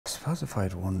suppose if I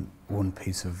had one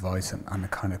piece of advice, and it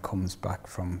kind of comes back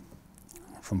from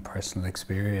personal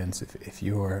experience, if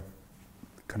you're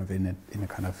kind of in a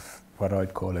kind of what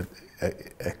I'd call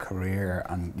a career,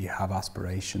 and you have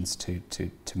aspirations to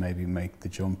maybe make the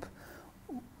jump,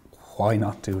 why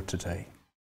not do it today?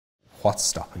 What's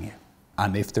stopping you?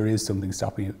 And if there is something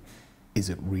stopping you,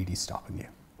 is it really stopping you?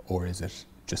 Or is it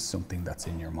just something that's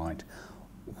in your mind?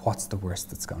 What's the worst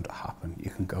that's going to happen? You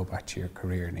can go back to your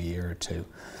career in a year or two,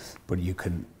 but you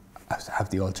can have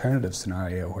the alternative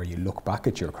scenario where you look back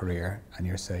at your career and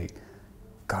you say,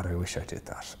 God, I wish I did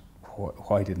that.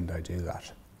 Why didn't I do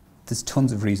that? There's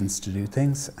tons of reasons to do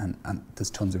things, and there's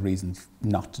tons of reasons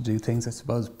not to do things, I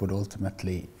suppose, but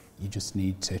ultimately you just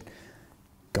need to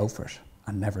go for it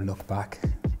and never look back.